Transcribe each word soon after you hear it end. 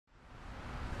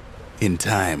In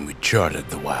time, we charted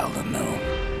the wild unknown,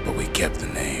 but we kept the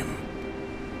name.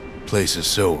 Place is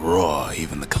so raw,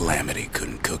 even the Calamity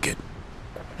couldn't cook it.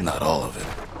 Not all of it.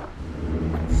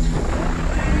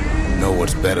 Know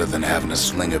what's better than having a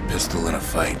slinger pistol in a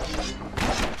fight?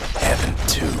 Having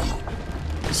two.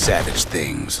 Savage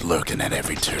things lurking at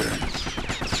every turn.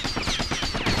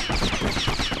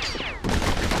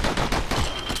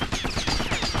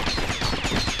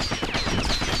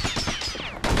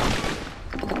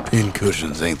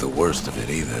 Pincushioned ain't the worst of it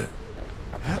either.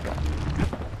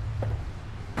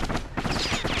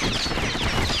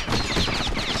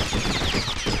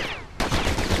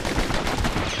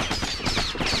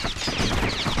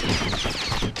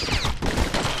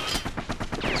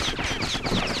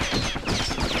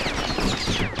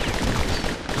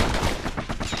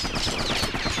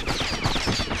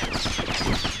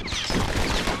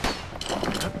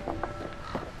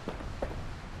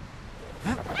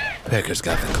 Pecker's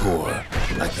got the core,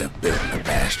 like they're building a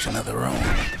bastion of their own.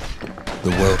 The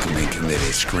welcoming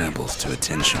committee scrambles to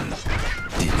attention.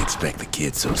 Didn't expect the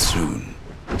kid so soon.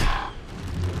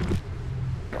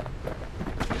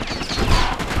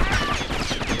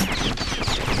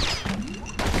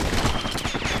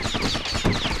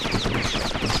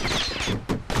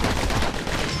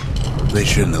 They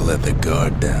shouldn't have let their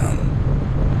guard down.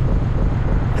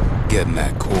 Getting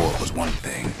that core was one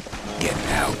thing.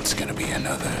 Getting out's gonna be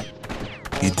another.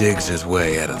 He digs his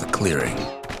way out of the clearing,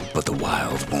 but the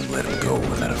wilds won't let him go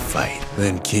without a fight.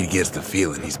 Then kid gets the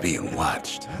feeling he's being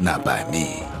watched, not by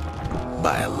me,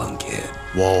 by a lunkhead.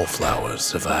 Wallflowers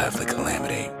survived the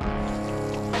Calamity.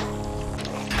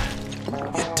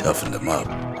 It toughened him up.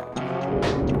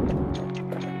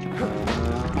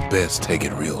 Best take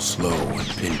it real slow when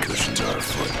pincushions are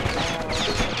afoot.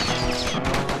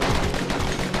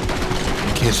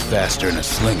 Kid's faster than a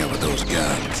slinger with those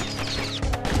guns.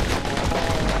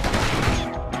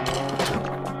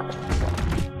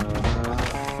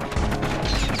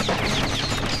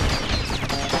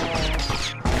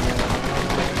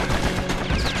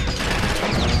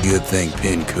 Good thing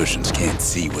Pincushioned can't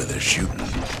see where they're shooting.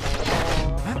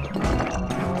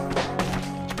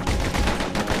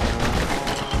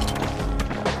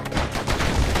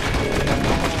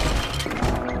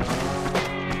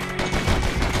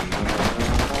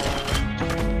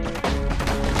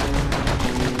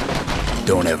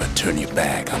 Don't ever turn your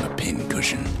back on a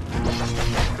pincushion.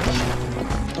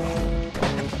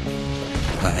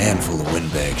 A handful of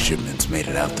windbag shipments made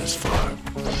it out this far.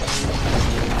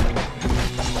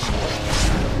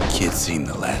 Kid's seen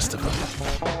the last of them.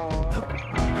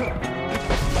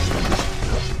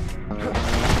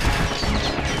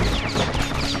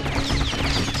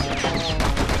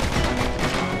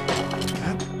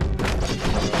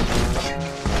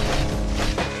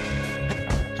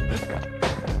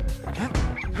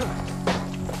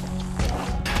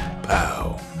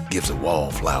 Pow gives a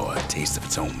wallflower a taste of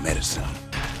its own medicine.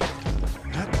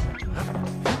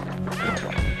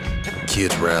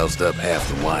 Kid's roused up half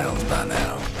the wilds by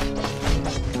now.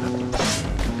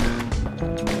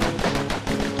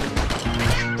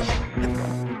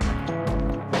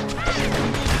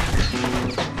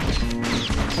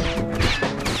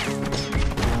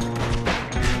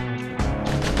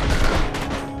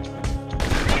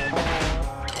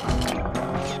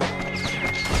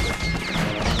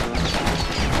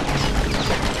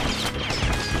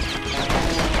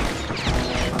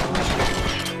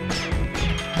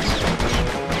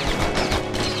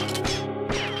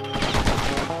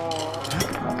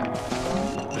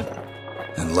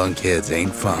 Lunkheads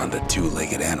ain't fond of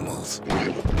two-legged animals.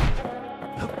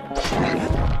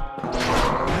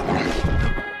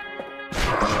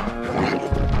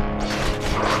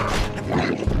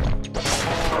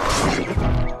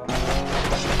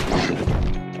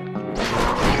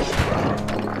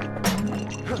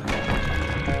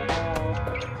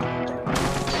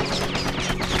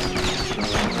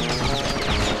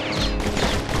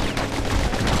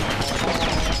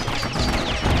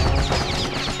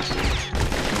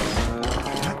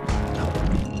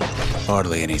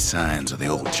 Hardly any signs of the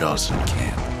old Johnson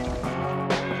camp.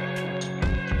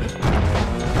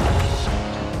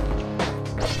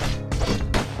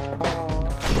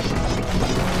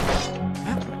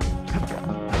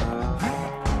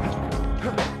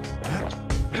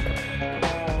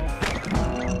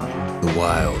 The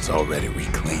wilds already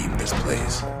reclaimed this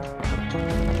place.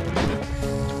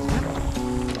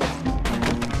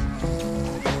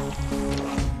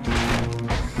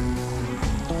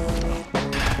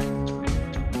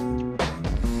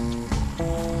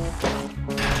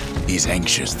 He's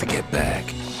anxious to get back.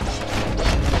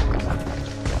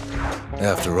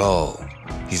 After all,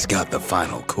 he's got the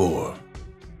final core.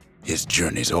 His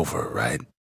journey's over, right?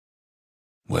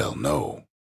 Well, no,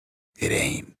 it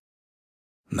ain't.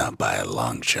 Not by a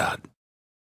long shot.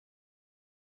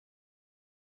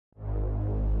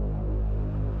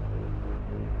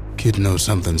 Kid knows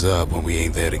something's up when we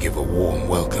ain't there to give a warm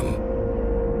welcome.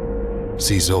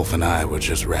 See, Zolf and I were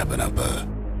just wrapping up a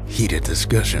heated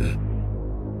discussion.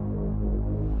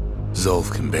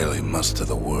 Zolf can barely muster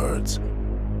the words.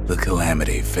 The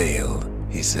calamity failed,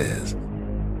 he says,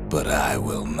 but I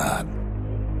will not.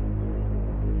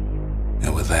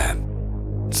 And with that,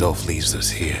 Zolf leaves us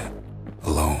here,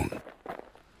 alone.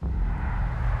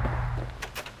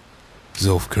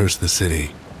 Zolf cursed the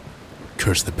city,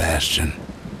 cursed the Bastion,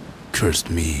 cursed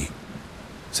me,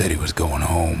 said he was going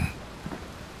home.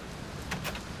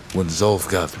 When Zolf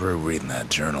got through reading that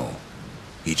journal,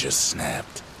 he just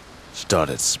snapped.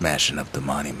 Started smashing up the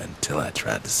monument till I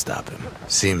tried to stop him.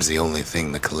 Seems the only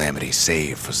thing the calamity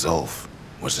saved for Zolf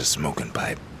was a smoking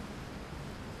pipe.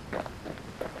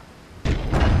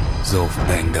 Zolf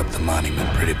banged up the monument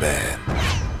pretty bad.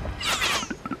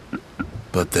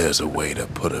 But there's a way to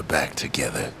put her back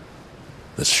together.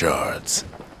 The shards.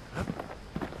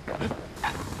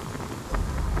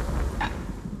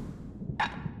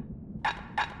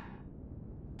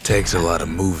 Takes a lot of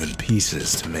moving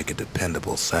pieces to make a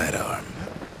dependable sidearm.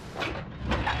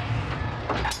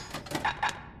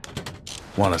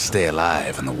 Want to stay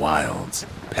alive in the wilds,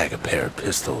 pack a pair of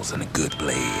pistols and a good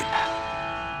blade.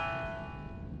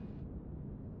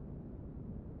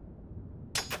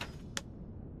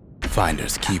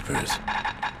 Finders keepers.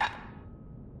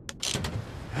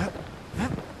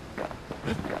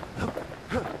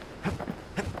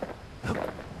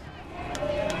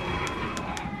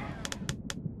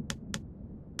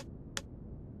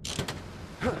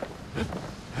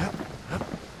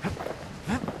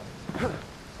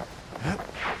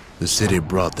 The city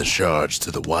brought the shards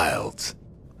to the wilds.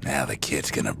 Now the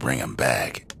kid's gonna bring them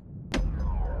back.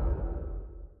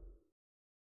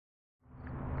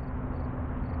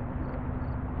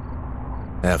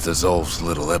 After Zolf's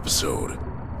little episode,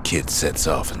 Kid sets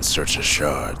off in search of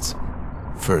shards.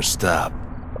 First stop,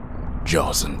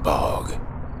 Jawson Bog.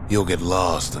 You'll get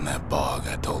lost in that bog,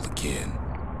 I told the kid,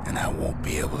 and I won't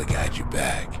be able to guide you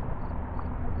back.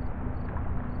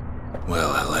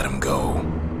 Well, I let him go.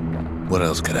 What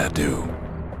else could I do?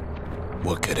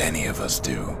 What could any of us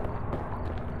do?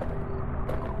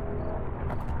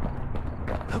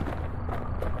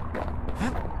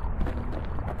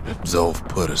 Zolf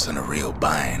put us in a real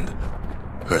bind.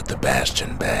 Hurt the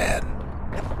Bastion bad.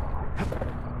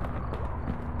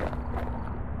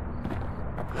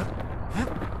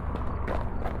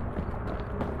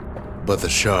 But the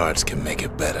shards can make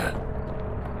it better.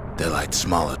 They're like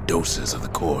smaller doses of the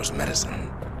core's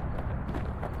medicine.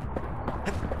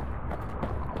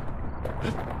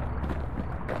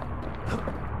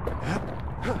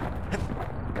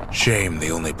 Shame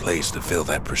the only place to fill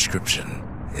that prescription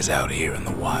is out here in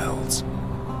the wilds.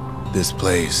 This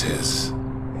place is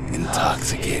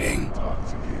intoxicating.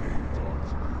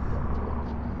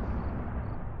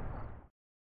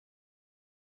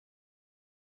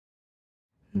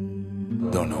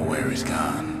 Don't know where he's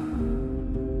gone.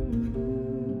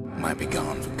 Might be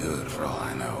gone for good for all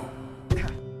I know.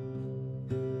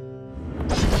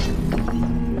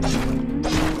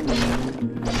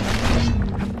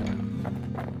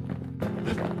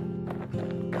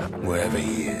 Wherever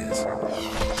he is,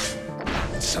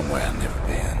 it's somewhere I've never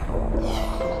been.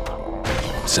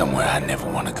 Somewhere I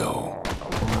never want to go.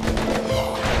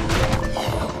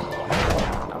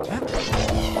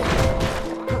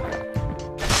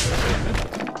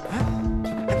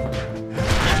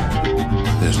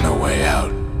 There's no way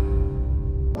out.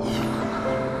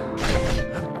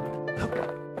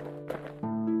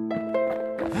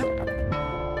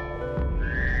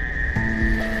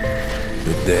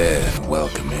 The dead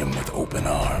welcome him with open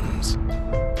arms.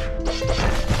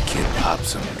 Kid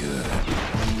pops him good.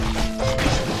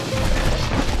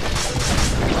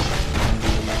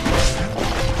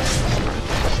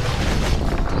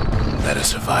 That a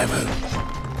survivor?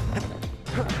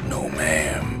 No,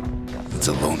 ma'am. It's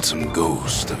a lonesome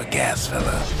ghost of a gas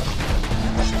fella.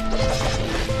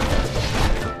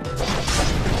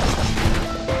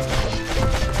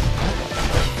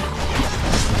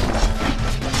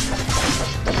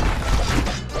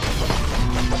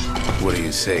 What do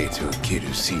you say to a kid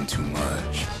who's seen too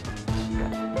much?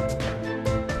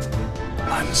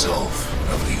 I'm Zolf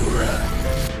of the Ura.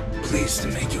 Pleased to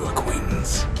make your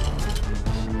acquaintance.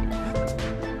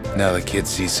 Now the kid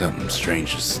sees something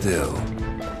stranger still.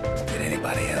 Did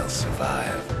anybody else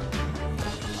survive?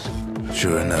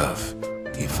 Sure enough,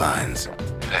 he finds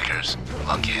peckers,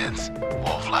 lunkheads,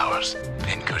 wallflowers,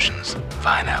 Pincushions,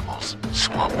 vine apples,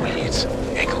 swamp weeds,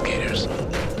 ankle gators.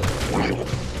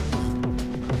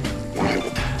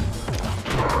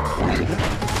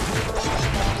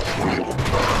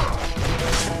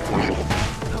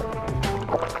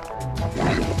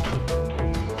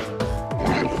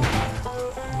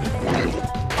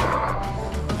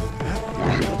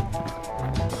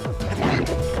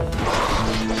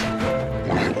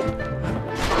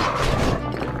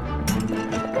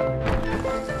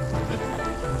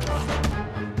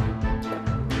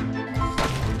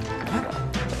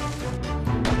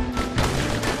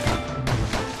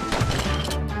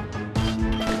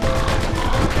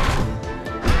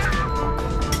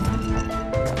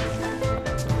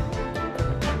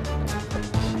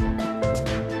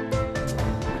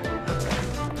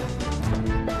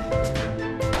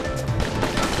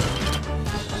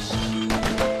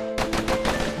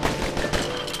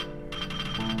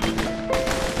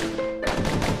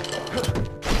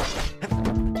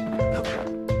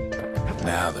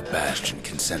 Now the Bastion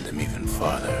can send him even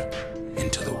farther,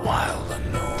 into the wild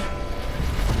unknown.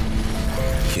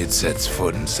 Kid sets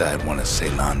foot inside one of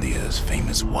Caelondia's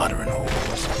famous watering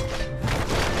holes.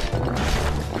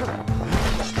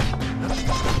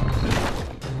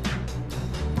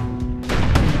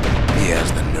 He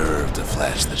has the nerve to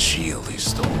flash the shield he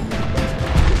stole.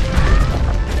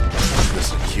 The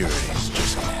security's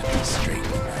just gonna have to straighten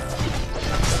him out.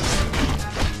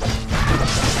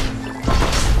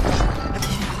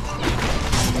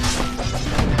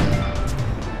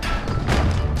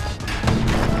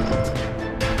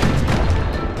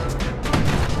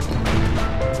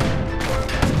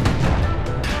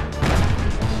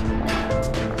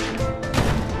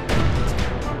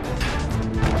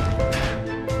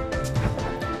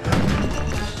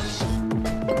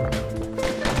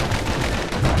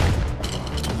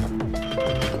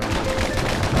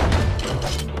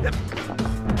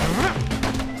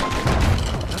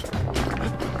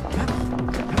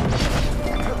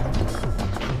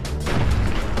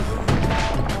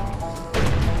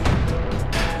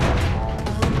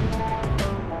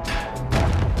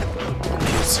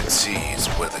 Succeeds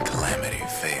where the calamity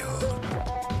failed.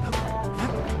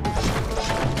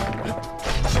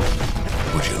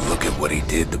 Would you look at what he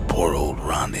did to poor old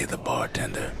Ronde the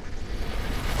bartender?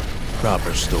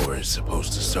 Proper story's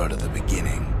supposed to start at the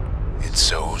beginning. It's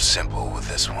so simple with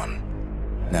this one.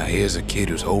 Now here's a kid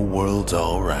whose whole world's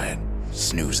alright,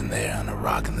 snoozing there on a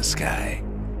rock in the sky.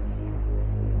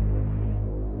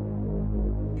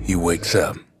 He wakes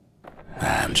up.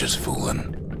 I'm just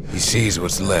fooling. He sees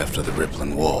what's left of the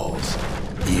rippling walls.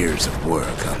 Years of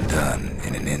work undone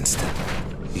in an instant.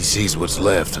 He sees what's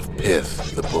left of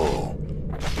Pith, the bull.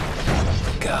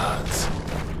 The gods,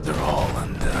 they're all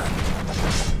undone.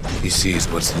 He sees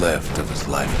what's left of his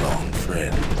lifelong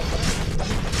friend.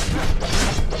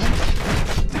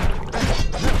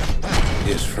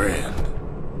 His friend,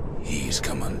 he's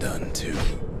come undone too.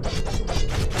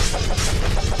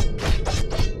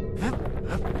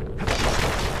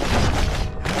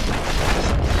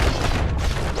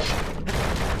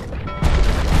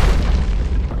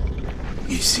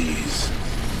 He sees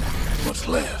what's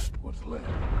left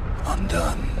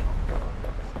undone.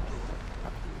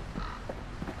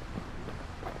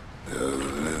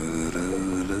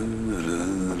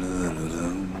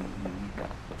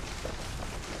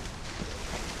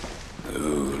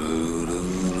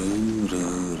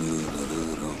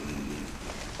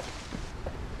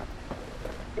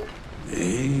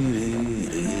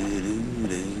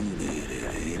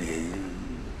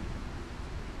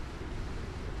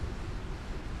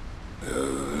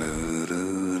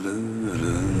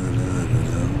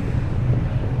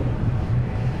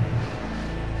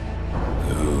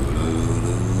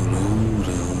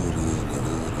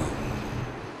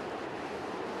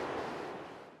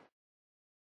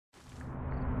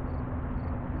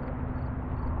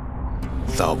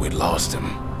 Thought we'd lost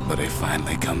him, but he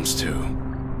finally comes to.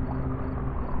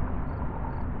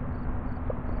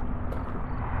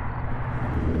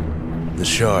 The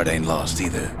shard ain't lost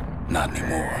either. Not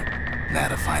anymore. Now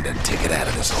to find a ticket out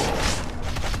of this hole.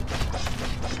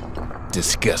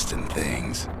 Disgusting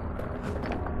things.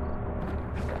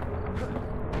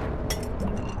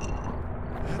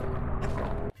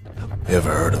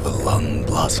 Ever heard of a lung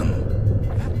blossom?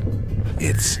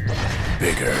 It's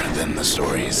bigger than the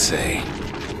stories say.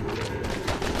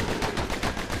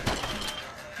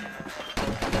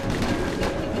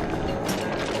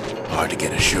 Hard to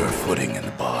get a sure footing in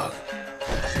the bog.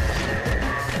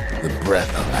 The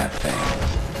breath on that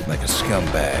thing, like a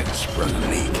scumbag sprung a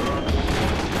leak.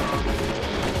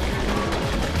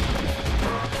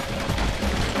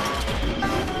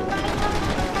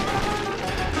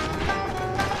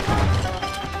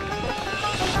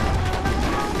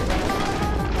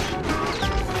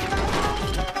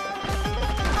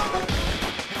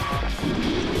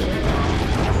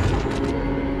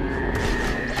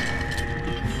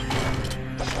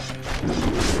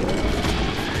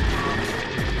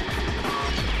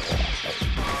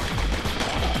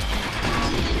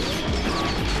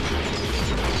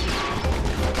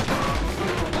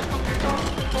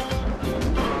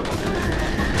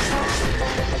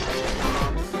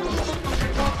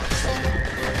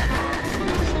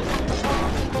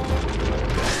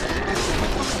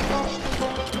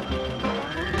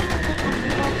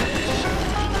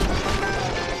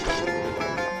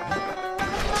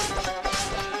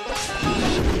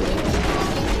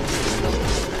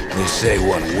 They say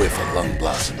one whiff of lung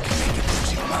blossom can make you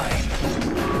lose your mind.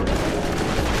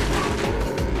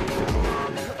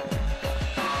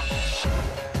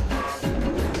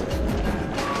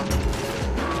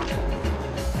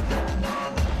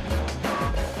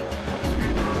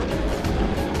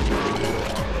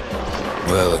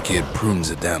 Well, a kid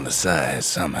prunes it down to size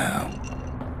somehow.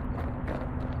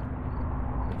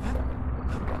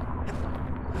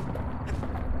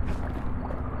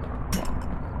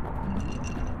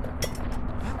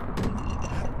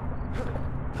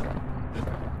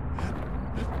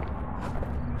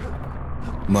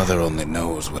 Mother only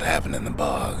knows what happened in the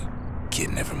bog.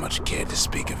 Kid never much cared to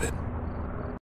speak of it.